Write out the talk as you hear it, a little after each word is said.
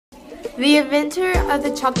The inventor of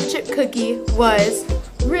the chocolate chip cookie was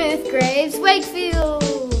Ruth Wakefield.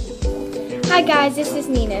 Hi guys, this is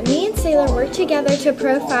Nina. Me and Sailor worked together to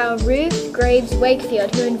profile Ruth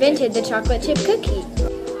Wakefield, who invented the chocolate chip cookie.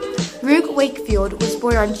 Ruth Wakefield was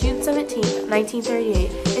born on June 17,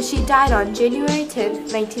 1938, and she died on January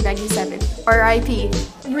 10, 1997. R.I.P.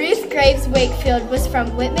 Ruth Wakefield was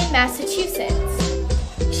from Whitman,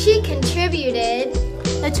 Massachusetts. She contributed.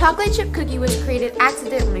 The chocolate chip cookie was created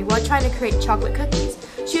accidentally while trying to create chocolate cookies.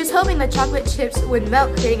 She was hoping the chocolate chips would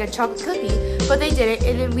melt, creating a chocolate cookie, but they didn't,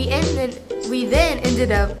 and then we then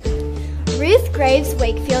ended up. Ruth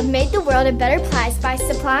Wakefield made the world a better place by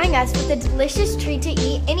supplying us with a delicious treat to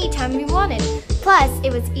eat anytime we wanted. Plus,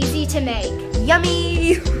 it was easy to make.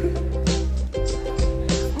 Yummy!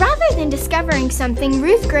 Rather than discovering something,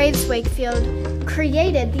 Ruth Wakefield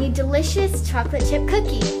created the delicious chocolate chip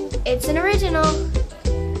cookie. It's an original.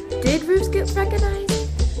 Did Ruth get recognized?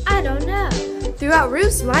 I don't know. Throughout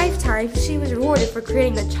Ruth's lifetime, she was rewarded for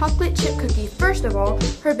creating the chocolate chip cookie. First of all,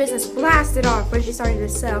 her business blasted off when she started to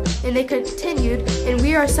sell, and they continued, and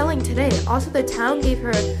we are selling today. Also, the town gave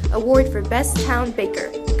her an award for Best Town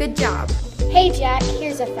Baker. Good job. Hey Jack,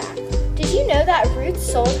 here's a fact. Did you know that Ruth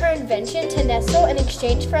sold her invention to Nestle in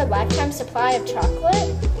exchange for a lifetime supply of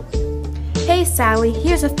chocolate? Hey Sally,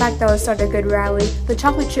 here's a fact that will start a good rally. The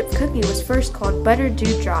chocolate chip cookie was first called Butter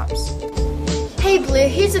Dewdrops. Hey Blue,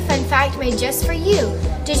 here's a fun fact made just for you.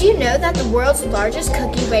 Did you know that the world's largest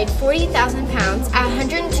cookie weighed 40,000 pounds at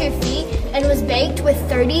 102 feet and was baked with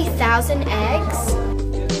 30,000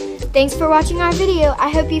 eggs? Thanks for watching our video. I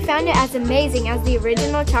hope you found it as amazing as the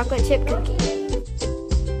original chocolate chip cookie.